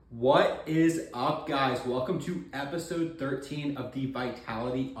What is up, guys? Welcome to episode 13 of the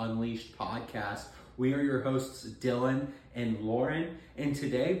Vitality Unleashed podcast. We are your hosts, Dilan and Lauren, and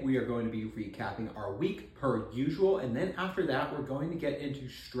today we are going to be recapping our week per usual, and then after that, we're going to get into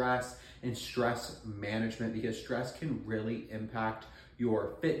stress and stress management because stress can really impact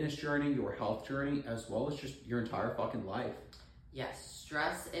your fitness journey, your health journey, as well as just your entire fucking life. Yes,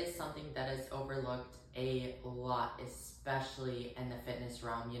 stress is something that is overlooked a lot, especially in the fitness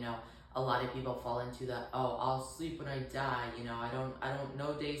realm. You know, a lot of people fall into the, oh, I'll sleep when I die. You know, I don't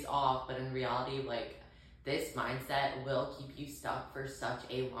no days off. But in reality, like, this mindset will keep you stuck for such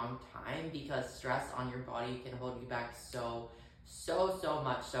a long time because stress on your body can hold you back so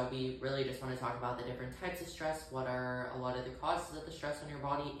much. So we really just want to talk about the different types of stress, what are a lot of the causes of the stress on your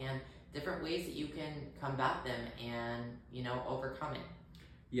body, and different ways that you can combat them and, you know, overcome it.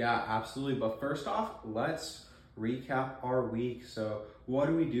 Yeah, absolutely. But first off, let's recap our week. So what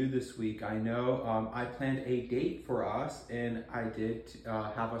do we do this week? I know I planned a date for us, and I did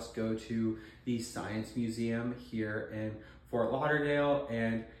have us go to the Science Museum here in Fort Lauderdale,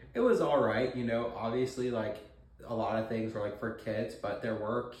 and it was all right. You know, obviously, like, a lot of things were like for kids, but there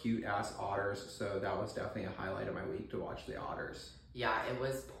were cute ass otters, so that was definitely a highlight of my week to watch the otters. Yeah, it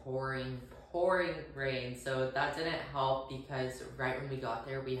was pouring rain, so that didn't help because right when we got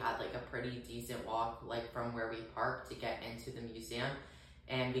there, we had like a pretty decent walk, like from where we parked to get into the museum,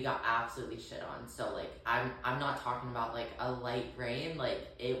 and we got absolutely shit on. So like, I'm not talking about like a light rain, like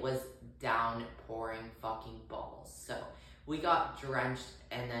it was downpouring fucking balls. So we got drenched,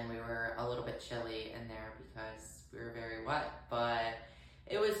 and then we were a little bit chilly in there because we were very wet, but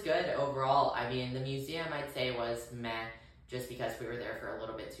it was good overall. I mean, the museum, I'd say, was meh, just because we were there for a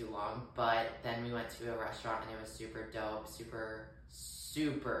little bit too long. But then we went to a restaurant and it was super dope, super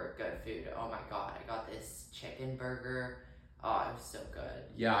good food. Oh my god, I got this chicken burger. Oh, it was so good.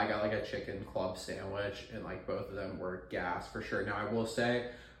 Yeah, I got like a chicken club sandwich, and like both of them were gas for sure. Now I will say,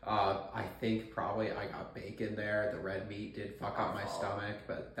 I think probably I got bacon there. The red meat did fuck up my stomach,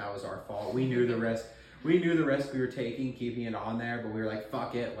 but that was our fault. We knew the risk. We knew the risk we were taking, keeping it on there, but we were like,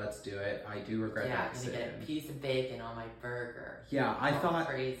 fuck it, let's do it. I do regret that decision. Yeah, I'm gonna get a piece of bacon on my burger. Yeah, I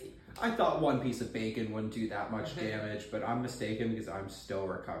thought one piece of bacon wouldn't do that much damage, but I'm mistaken because I'm still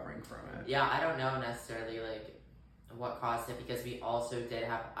recovering from it. Yeah, I don't know necessarily like what caused it because we also did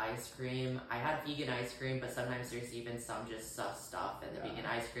have ice cream. I had vegan ice cream, but sometimes there's even some just sus stuff in the vegan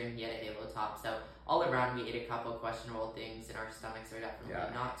ice cream. He had a Halo top, so all around we ate a couple questionable things, and our stomachs are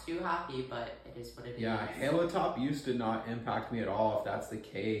definitely not too happy, but it is what it is. Yeah, Halo top used to not impact me at all if that's the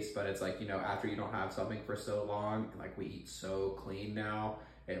case, but it's like, you know, after you don't have something for so long, and like we eat so clean now,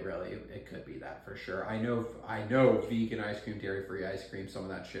 it could be that for sure. I know vegan ice cream, dairy-free ice cream, some of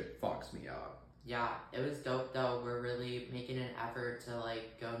that shit fucks me up. Yeah, it was dope though. We're really making an effort to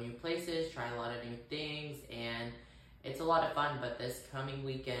like go new places, try a lot of new things, and it's a lot of fun. But this coming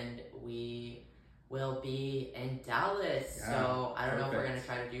weekend, we will be in Dallas. Yeah, so I don't know if we're going to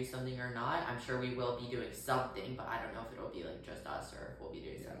try to do something or not. I'm sure we will be doing something, but I don't know if it'll be like just us or if we'll be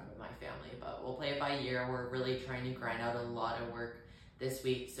doing something with my family. But we'll play it by ear. We're really trying to grind out a lot of work this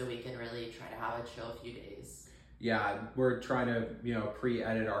week so we can really try to have a chill few days. Yeah, we're trying to, you know,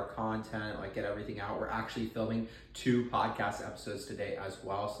 pre-edit our content, like get everything out. We're actually filming 2 podcast episodes today as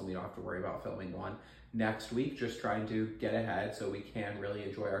well, so we don't have to worry about filming one next week. Just trying to get ahead so we can really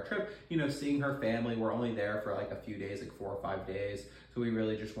enjoy our trip. You know, seeing her family, we're only there for like a few days, like 4 or 5 days. So we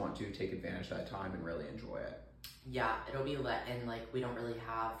really just want to take advantage of that time and really enjoy it. Yeah, it'll be lit, and like we don't really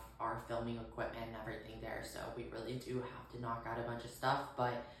have our filming equipment and everything there, so we really do have to knock out a bunch of stuff,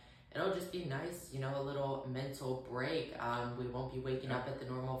 but it'll just be nice, you know, a little mental break. We won't be waking up at the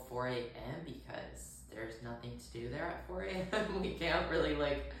normal 4 a.m. because there's nothing to do there at 4 a.m. We can't really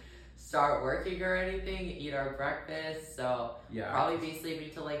like start working or anything, eat our breakfast, so probably be sleeping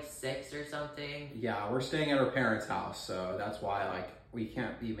till like 6 or something. Yeah, we're staying at our parents' house, so that's why like we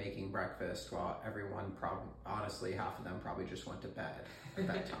can't be making breakfast while everyone honestly, half of them probably just went to bed at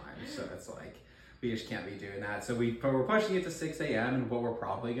that time. So it's like, we just can't be doing that. So we're pushing it to 6 a.m. and what we're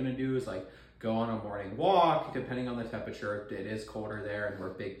probably gonna do is like go on a morning walk, depending on the temperature. It is colder there and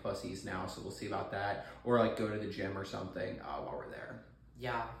we're big pussies now, so we'll see about that. Or like go to the gym or something while we're there.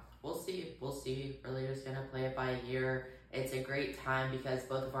 Yeah, we'll see. Really just gonna play it by ear. It's a great time because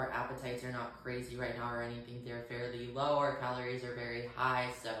both of our appetites are not crazy right now or anything. They're fairly low. Our calories are very high,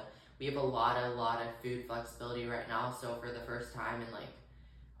 so we have a lot of food flexibility right now. So for the first time in like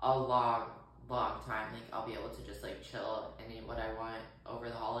a long time, like I'll be able to just like chill and eat what I want over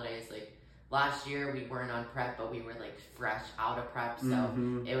the holidays. Like last year we weren't on prep, but we were like fresh out of prep,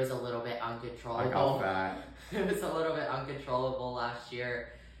 so it was a little bit uncontrollable. I got that. It was a little bit uncontrollable last year.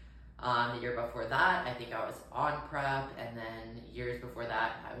 The year before that, I think I was on prep, and then years before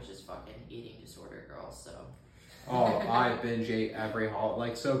that, I was just fucking eating disorder girl, so. Oh, I binge ate every holiday.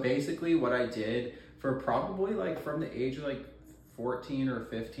 Like, so basically what I did for probably like from the age of like 14 or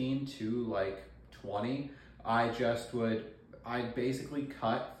 15 to like 20, I basically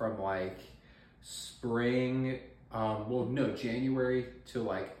cut from like spring, January to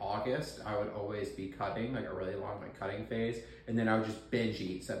like August. I would always be cutting, like a really long like cutting phase. And then I would just binge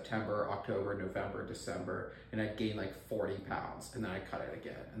eat September, October, November, December. And I'd gain like 40 pounds and then I'd cut it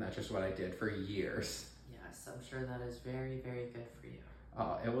again. And that's just what I did for years. Yes, I'm sure that is very, very good for you.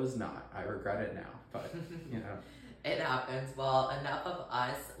 It was not. I regret it now, but you know. It happens. Well, enough of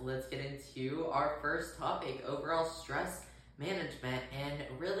us. Let's get into our first topic, overall stress management, and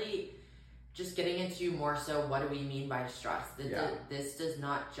really just getting into more so what do we mean by stress. This does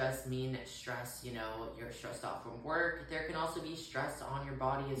not just mean stress, you're stressed out from work. There can also be stress on your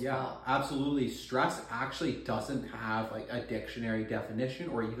body as well. Yeah, absolutely. Stress actually doesn't have like a dictionary definition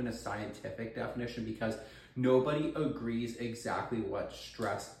or even a scientific definition because nobody agrees exactly what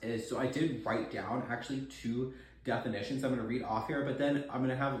stress is. So I did write down actually 2 definitions I'm going to read off here, but then I'm going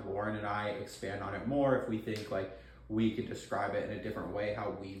to have Lauren and I expand on it more if we think like we could describe it in a different way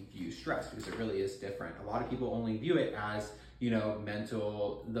how we view stress, because it really is different. A lot of people only view it as, the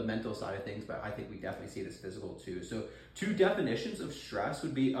mental side of things, but I think we definitely see it as physical too. So 2 definitions of stress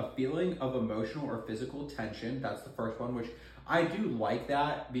would be a feeling of emotional or physical tension. That's the first one, which I do like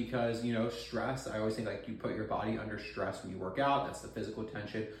that because, stress, I always think like you put your body under stress when you work out. That's the physical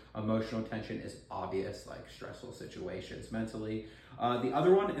tension. Emotional tension is obvious, like stressful situations mentally. The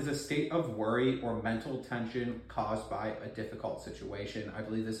other one is a state of worry or mental tension caused by a difficult situation. I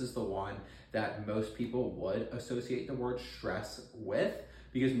believe this is the one that most people would associate the word stress with,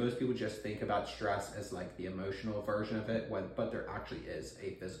 because most people just think about stress as like the emotional version of it, but there actually is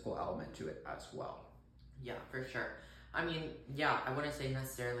a physical element to it as well. Yeah, for sure. I mean, I wouldn't say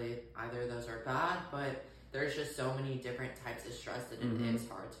necessarily either of those are bad, but there's just so many different types of stress that it's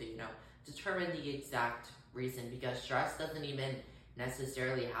hard to, determine the exact reason, because stress doesn't even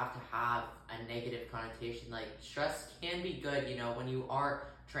necessarily have to have a negative connotation. Like, stress can be good, when you are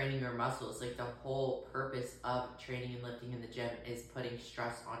training your muscles. Like, the whole purpose of training and lifting in the gym is putting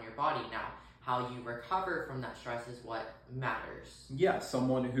stress on your body. Now, how you recover from that stress is what matters. Yeah,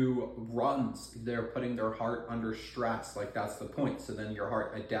 someone who runs, they're putting their heart under stress. Like, that's the point. So then your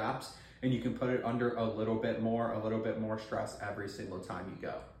heart adapts and you can put it under a little bit more stress every single time you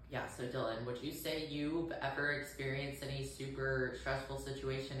go. Yeah, so Dylan, would you say you've ever experienced any super stressful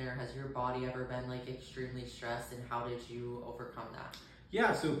situation, or has your body ever been like extremely stressed, and how did you overcome that?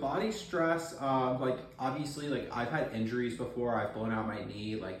 Yeah, so body stress, obviously, I've had injuries before. I've blown out my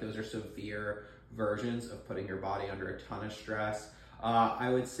knee. Like, those are severe versions of putting your body under a ton of stress. I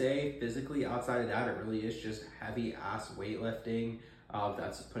would say physically outside of that, it really is just heavy ass weightlifting.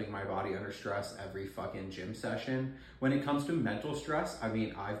 That's putting my body under stress every fucking gym session. When it comes to mental stress, I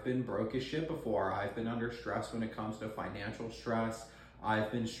mean, I've been broke as shit before. I've been under stress when it comes to financial stress.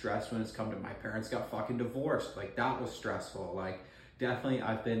 I've been stressed when it's come to my parents got fucking divorced. Like, that was stressful. Like, definitely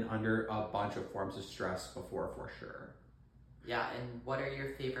I've been under a bunch of forms of stress before, for sure. Yeah, and what are your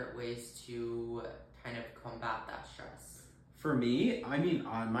favorite ways to kind of combat that stress? For me, I mean,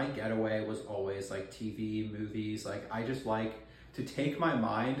 my getaway was always like TV, movies. Like, I just like to take my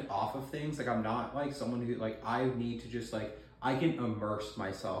mind off of things. Like, I'm not like someone who, like, I need to just like, I can immerse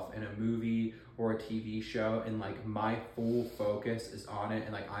myself in a movie or a TV show and like my full focus is on it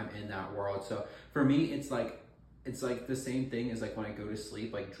and like I'm in that world. So for me, it's like the same thing as like when I go to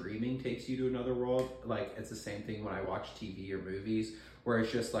sleep, like dreaming takes you to another world. Like, it's the same thing when I watch TV or movies, where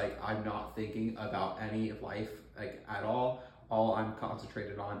it's just like I'm not thinking about any life like at all. All I'm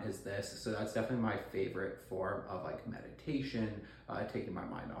concentrated on is this. So that's definitely my favorite form of like meditation, taking my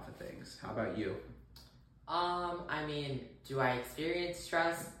mind off of things. How about you? I mean, do I experience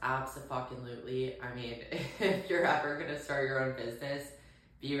stress? Absolutely. I mean, if you're ever gonna start your own business,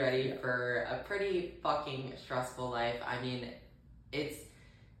 be ready for a pretty fucking stressful life. I mean,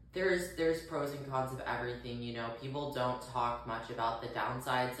 there's pros and cons of everything, People don't talk much about the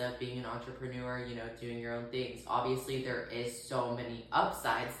downsides of being an entrepreneur, doing your own things. Obviously, there is so many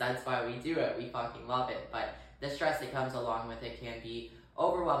upsides. That's why we do it. We fucking love it. But the stress that comes along with it can be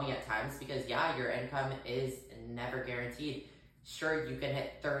overwhelming at times because, your income is never guaranteed. Sure, you can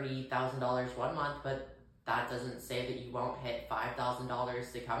hit $30,000 one month, but that doesn't say that you won't hit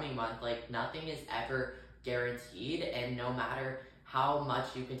 $5,000 the coming month. Like, nothing is ever guaranteed, and no matter how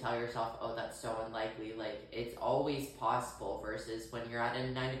much you can tell yourself, oh, that's so unlikely, like, it's always possible, versus when you're at a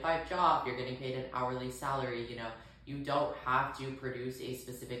 9-to-5 job, you're getting paid an hourly salary, You don't have to produce a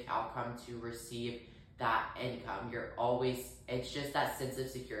specific outcome to receive that income. It's just that sense of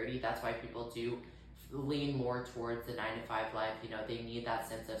security. That's why people do lean more towards the 9-to-5 life. They need that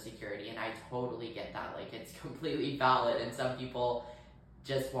sense of security, and I totally get that. Like, it's completely valid, and some people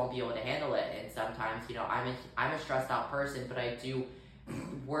just won't be able to handle it. And sometimes, I'm a stressed out person, but I do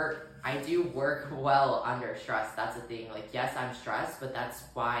work well under stress. That's the thing. Like, yes, I'm stressed, but that's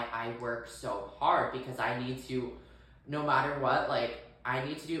why I work so hard, because I need to, no matter what, like, I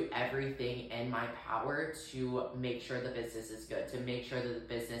need to do everything in my power to make sure the business is good, to make sure that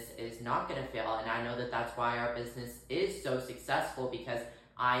the business is not going to fail. And I know that that's why our business is so successful, because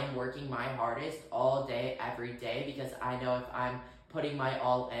I am working my hardest all day, every day, because I know if I'm putting my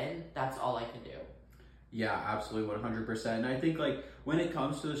all in, that's all I can do. Yeah, absolutely, 100%. And I think, like, when it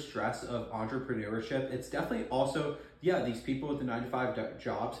comes to the stress of entrepreneurship, it's definitely also, these people with the 9-to-5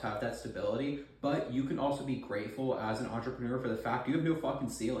 jobs have that stability, but you can also be grateful as an entrepreneur for the fact you have no fucking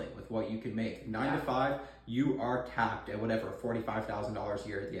ceiling with what you can make. 9-to-5, you are capped at whatever, $45,000 a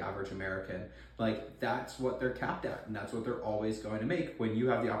year, the average American. Like, that's what they're capped at, and that's what they're always going to make when you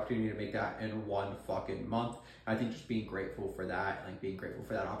have the opportunity to make that in one fucking month. I think just being grateful for that, like being grateful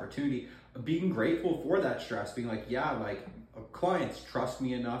for that opportunity, being grateful for that stress, being like, clients trust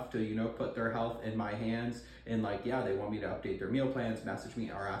me enough to, put their health in my hands, and like, they want me to update their meal plans, message me,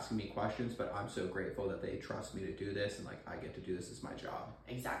 or asking me questions, but I'm so grateful that they trust me to do this, and like, I get to do this as my job.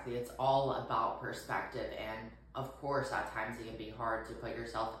 Exactly. It's all about perspective, and of course, at times it can be hard to put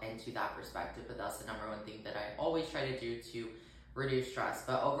yourself into that perspective, but that's the number one thing that I always try to do to reduce stress.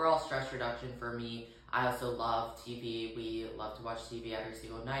 But overall stress reduction for me, I also love TV. We love to watch TV every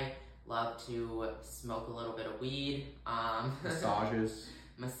single night. Love to smoke a little bit of weed. Massages.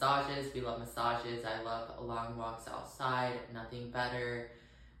 We love massages. I love long walks outside. Nothing better.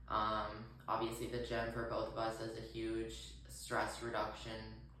 Obviously the gym for both of us is a huge stress reduction.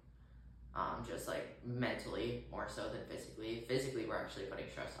 Just like mentally more so than physically. Physically, we're actually putting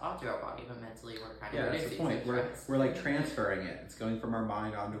stress onto our body, but mentally we're kind of reducing. That's the point. We're like transferring it. It's going from our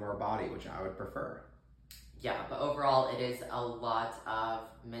mind onto our body, which I would prefer. Yeah, but overall, it is a lot of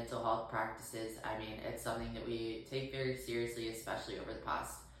mental health practices. I mean, it's something that we take very seriously, especially over the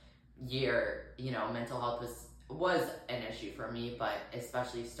past year. Mental health was an issue for me, but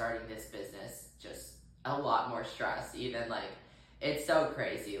especially starting this business, just a lot more stress. Even like, it's so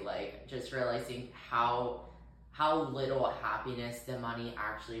crazy, like just realizing how little happiness the money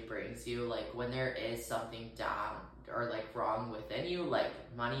actually brings you. Like, when there is something down or like wrong within you, like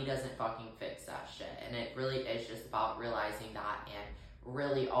money doesn't fucking fix that shit. And it really is just about realizing that and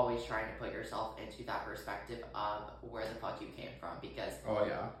really always trying to put yourself into that perspective of where the fuck you came from, because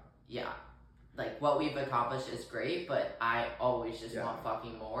like what we've accomplished is great, but I always just want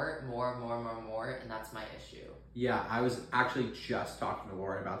fucking more, and that's my issue. Yeah, I was actually just talking to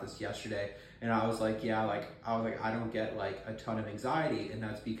Lauren about this yesterday, and I was like, I don't get like a ton of anxiety, and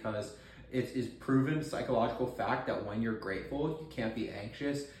that's because it is proven psychological fact that when you're grateful, you can't be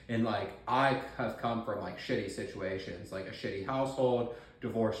anxious. And like, I have come from like shitty situations, like a shitty household,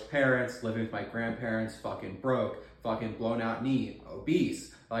 divorced parents, living with my grandparents, fucking broke, fucking blown out knee,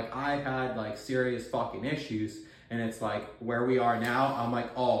 obese. Like, I've had like serious fucking issues. And it's like, where we are now, I'm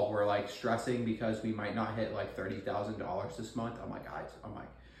like, we're like stressing because we might not hit like $30,000 this month.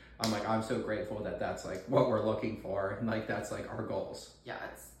 I'm so grateful that that's like what we're looking for, and like that's like our goals. Yeah,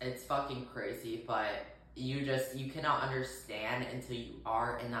 it's fucking crazy, but you cannot understand until you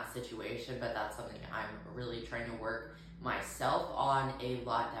are in that situation. But that's something I'm really trying to work myself on a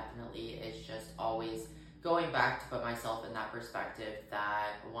lot. Definitely, it's just always going back to put myself in that perspective that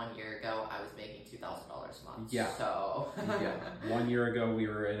 1 year ago I was making $2,000 a month. Yeah. So 1 year ago we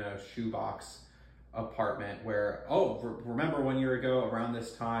were in a shoebox apartment where, remember 1 year ago around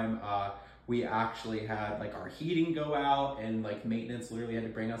this time, we actually had like our heating go out, and like maintenance literally had to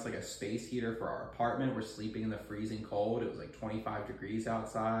bring us like a space heater for our apartment. We're sleeping in the freezing cold. It was like 25 degrees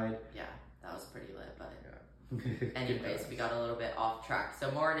outside. Yeah, that was pretty lit, but anyways, we got a little bit off track. So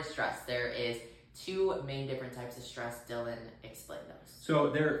more into stress. There is two main different types of stress. Dylan, explain those. So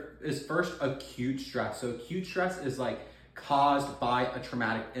there is first acute stress. So acute stress is like caused by a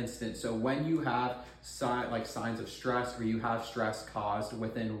traumatic incident. So when you have signs of stress, or you have stress caused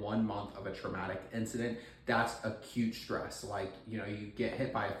within 1 month of a traumatic incident, that's acute stress. Like, you get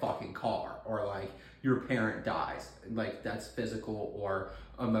hit by a fucking car, or like your parent dies. Like, that's physical or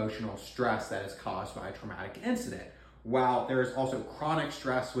emotional stress that is caused by a traumatic incident. While there's also chronic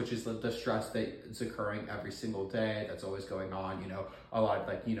stress, which is the stress that is occurring every single day, that's always going on. A lot of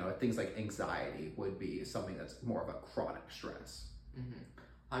like, things like anxiety would be something that's more of a chronic stress. Mm-hmm.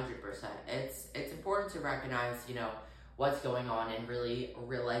 100%. It's important to recognize, what's going on and really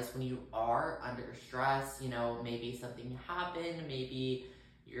realize when you are under stress, maybe something happened, maybe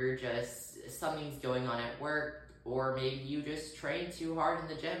something's going on at work, or maybe you just train too hard in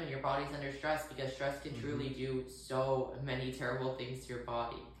the gym and your body's under stress, because stress can truly do so many terrible things to your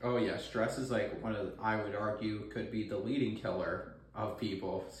body. Oh yeah, stress is like I would argue, could be the leading killer of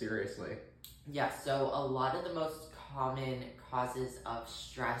people, seriously. Yeah, so a lot of the most common causes of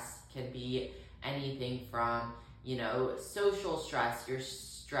stress can be anything from, social stress. You're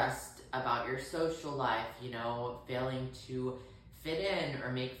stressed about your social life, failing to fit in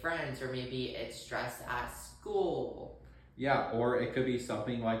or make friends, or maybe it's stress at school. Yeah, or it could be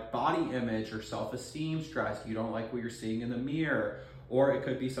something like body image or self-esteem stress. You don't like what you're seeing in the mirror. Or it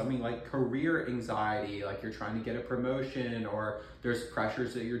could be something like career anxiety, like you're trying to get a promotion, or there's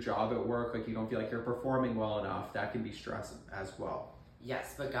pressures at your job at work, like you don't feel like you're performing well enough. That can be stress as well.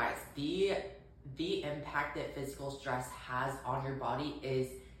 Yes, but guys, the impact that physical stress has on your body is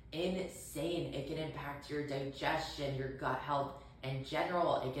insane. It can impact your digestion, your gut health in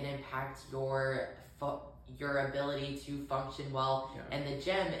general. It can impact your ability to function well in the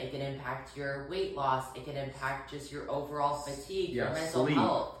gym. It can impact your weight loss. It can impact just your overall fatigue, your mental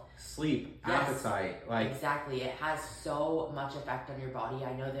health. Sleep, appetite. Exactly. It has so much effect on your body.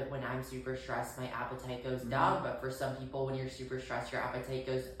 I know that when I'm super stressed, my appetite goes down, but for some people, when you're super stressed, your appetite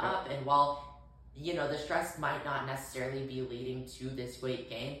goes up. And while, the stress might not necessarily be leading to this weight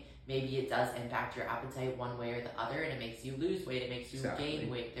gain, maybe it does impact your appetite one way or the other, and it makes you lose weight, it makes you gain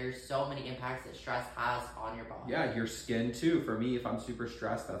weight. There's so many impacts that stress has on your body. Yeah, your skin too. For me, if I'm super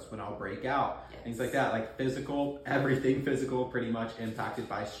stressed, that's when I'll break out. Things like that, like everything physical pretty much impacted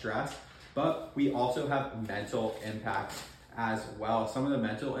by stress. But we also have mental impacts as well. Some of the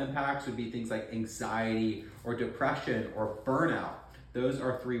mental impacts would be things like anxiety or depression or burnout. Those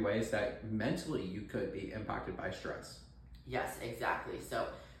are 3 ways that mentally you could be impacted by stress. Yes, exactly. So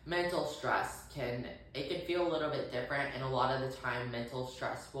mental stress can feel a little bit different, and a lot of the time mental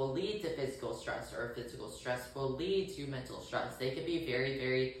stress will lead to physical stress, or physical stress will lead to mental stress. They can be very,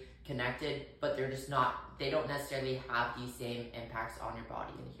 very connected, but they don't necessarily have the same impacts on your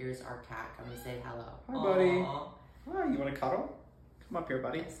body. And here's our cat coming to say hello. Hi, buddy. Hi, you want to cuddle? Come up here,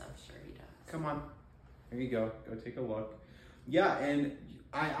 buddy. Yes, I'm sure he does. Come on. There you go. Go take a look. Yeah, and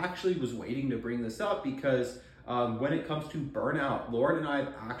I actually was waiting to bring this up because when it comes to burnout, Lauren and I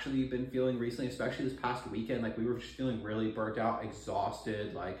have actually been feeling recently, especially this past weekend, like we were just feeling really burnt out,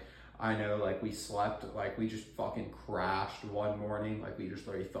 exhausted. Like I know, like we slept, like we just fucking crashed one morning. Like we just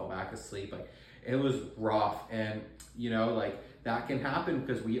literally fell back asleep. Like it was rough. And like that can happen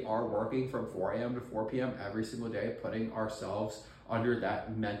because we are working from 4 a.m. to 4 p.m. every single day, putting ourselves under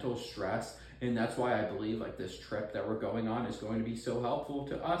that mental stress. And that's why I believe like this trip that we're going on is going to be so helpful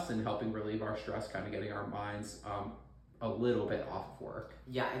to us in helping relieve our stress, kind of getting our minds a little bit off of work.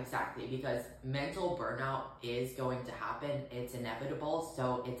 Yeah, exactly. Because mental burnout is going to happen. It's inevitable.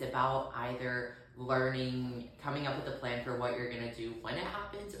 So it's about either coming up with a plan for what you're going to do when it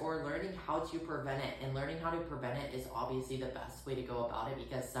happens, or learning how to prevent it. And learning how to prevent it is obviously the best way to go about it,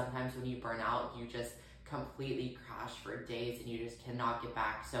 because sometimes when you burn out, you just completely crash for days and you just cannot get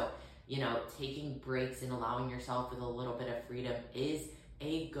back. So taking breaks and allowing yourself with a little bit of freedom is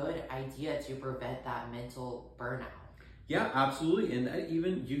a good idea to prevent that mental burnout. Yeah, absolutely. And that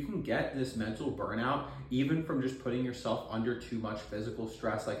even you can get this mental burnout even from just putting yourself under too much physical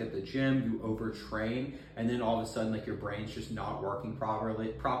stress. Like at the gym, you overtrain, and then all of a sudden like your brain's just not working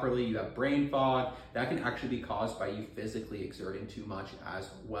properly. You have brain fog. That can actually be caused by you physically exerting too much as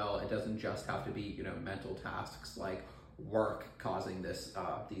well. It doesn't just have to be, mental tasks like work causing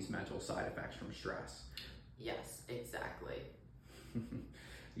these mental side effects from stress. Yes, exactly.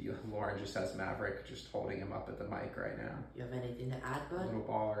 Lauren just has Maverick just holding him up at the mic right now. You have anything to add, bud? Little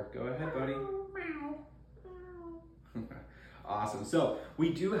baller. Go ahead, buddy. Awesome. So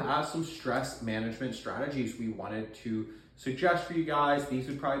we do have some stress management strategies we wanted to suggest for you guys. These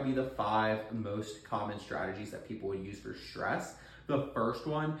would probably be the 5 most common strategies that people would use for stress. The first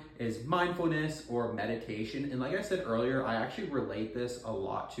one is mindfulness or meditation. And like I said earlier, I actually relate this a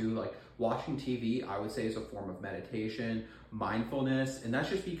lot to like watching TV, I would say, is a form of meditation, mindfulness. And that's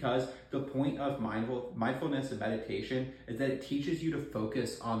just because the point of mindfulness and meditation is that it teaches you to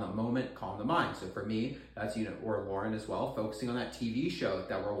focus on the moment, calm the mind. So for me, that's, or Lauren as well, focusing on that TV show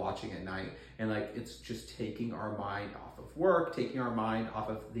that we're watching at night. And like, it's just taking our mind off of work, taking our mind off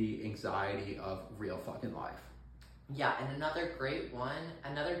of the anxiety of real fucking life. Yeah, and another great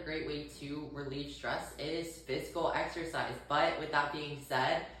way to relieve stress is physical exercise. But with that being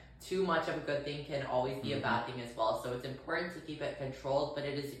said, too much of a good thing can always be a bad thing as well. So it's important to keep it controlled, but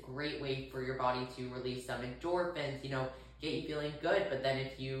it is a great way for your body to release some endorphins, get you feeling good. But then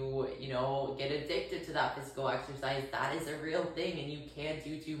if you, get addicted to that physical exercise, that is a real thing, and you can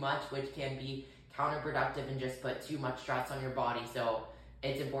do too much, which can be counterproductive and just put too much stress on your body. So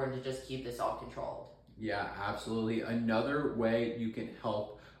it's important to just keep this all controlled. Yeah, absolutely. Another way you can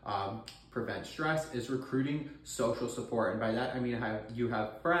help prevent stress is recruiting social support. And by that, I mean you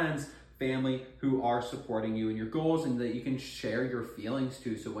have friends, family who are supporting you in your goals and that you can share your feelings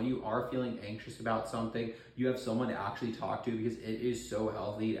to. So when you are feeling anxious about something, you have someone to actually talk to, because it is so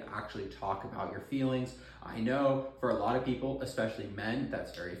healthy to actually talk about your feelings. I know for a lot of people, especially men,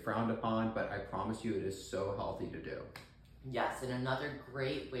 that's very frowned upon, but I promise you it is so healthy to do. Yes, and another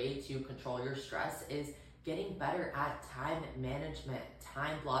great way to control your stress is getting better at time management,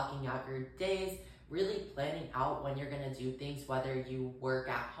 time blocking out your days, really planning out when you're going to do things, whether you work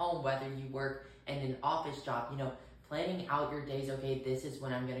at home, whether you work in an office job, planning out your days. Okay, this is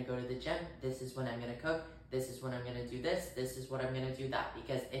when I'm going to go to the gym. This is when I'm going to cook. This is when I'm going to do this. This is what I'm going to do that.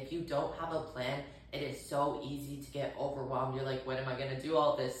 Because if you don't have a plan, it is so easy to get overwhelmed. You're like, when am I going to do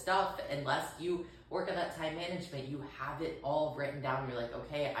all this stuff? Unless you work on that time management, you have it all written down. You're like,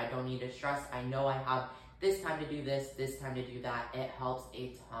 okay, I don't need to stress. I know I have this time to do this time to do that. It helps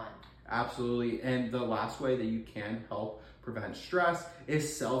a ton. Absolutely. And the last way that you can help prevent stress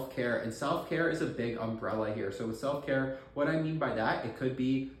is self-care. And self-care is a big umbrella here. So with self-care, what I mean by that, it could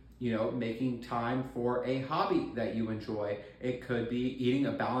be making time for a hobby that you enjoy. It could be eating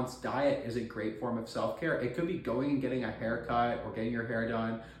a balanced diet is a great form of self-care. It could be going and getting a haircut or getting your hair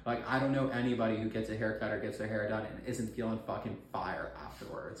done. Like, I don't know anybody who gets a haircut or gets their hair done and isn't feeling fucking fire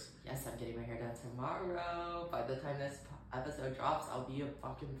afterwards. Yes, I'm getting my hair done tomorrow. By the time this episode drops, I'll be a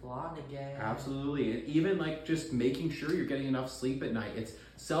fucking blonde again. Absolutely. And even just making sure you're getting enough sleep at night. It's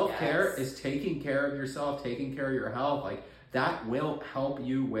self-care is taking care of yourself, taking care of your health. That will help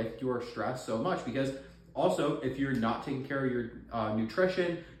you with your stress so much, because also if you're not taking care of your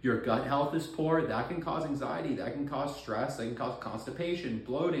nutrition, your gut health is poor, that can cause anxiety, that can cause stress, that can cause constipation,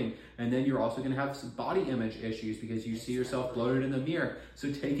 bloating, and then you're also going to have some body image issues because you see yourself bloated in the mirror.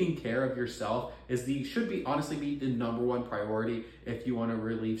 So taking care of yourself should honestly be the number one priority if you want to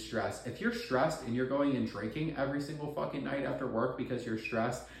relieve stress. If you're stressed and you're going and drinking every single fucking night after work because you're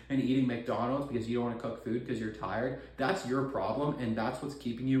stressed and eating McDonald's because you don't want to cook food because you're tired, that's your problem, and that's what's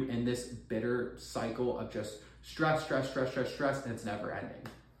keeping you in this bitter cycle of just stress, and it's never ending.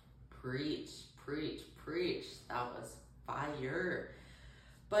 Preach. That was fire.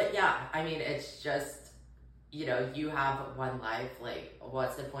 But yeah, I mean, it's just, you have one life.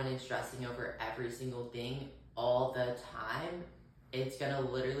 What's the point in stressing over every single thing all the time? It's gonna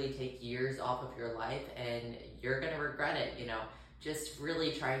literally take years off of your life, and you're gonna regret it, Just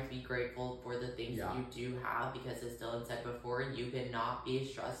really trying to be grateful for the things that you do have, because as Dylan said before, you cannot be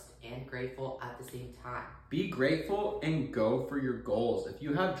stressed and grateful at the same time. Be grateful and go for your goals. If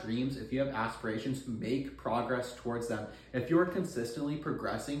you have dreams, if you have aspirations, make progress towards them. If you're consistently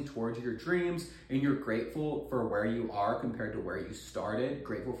progressing towards your dreams and you're grateful for where you are compared to where you started,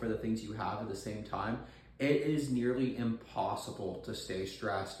 grateful for the things you have at the same time, it is nearly impossible to stay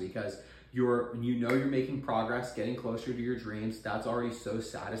stressed, because you're making progress, getting closer to your dreams. That's already so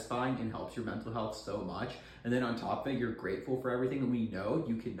satisfying and helps your mental health so much. And then on top of it, you're grateful for everything. And we know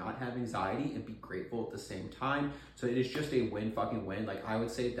you cannot have anxiety and be grateful at the same time. So it is just a fucking win. I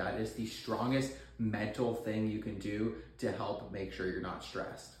would say that is the strongest mental thing you can do to help make sure you're not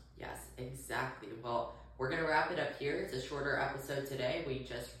stressed. Yes, exactly. Well, we're going to wrap it up here. It's a shorter episode today. We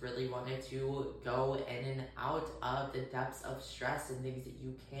just really wanted to go in and out of the depths of stress and things that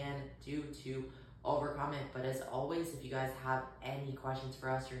you can do to overcome it. But as always, if you guys have any questions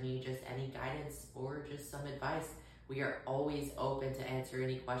for us or need just any guidance or just some advice, we are always open to answer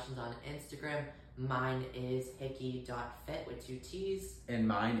any questions on Instagram. Mine is hickey.fit with 2 T's. And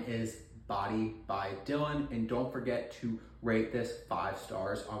mine is Body by Dylan. And don't forget to rate this 5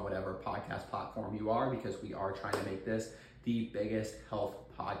 stars on whatever podcast platform you are, because we are trying to make this the biggest health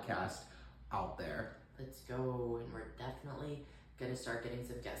podcast out there. Let's go. And we're definitely going to start getting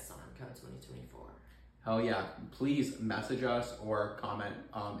some guests on come 2024. Hell yeah. Please message us or comment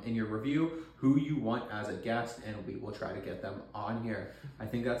in your review who you want as a guest, and we will try to get them on here. I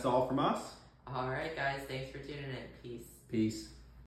think that's all from us. All right, guys. Thanks for tuning in. Peace. Peace.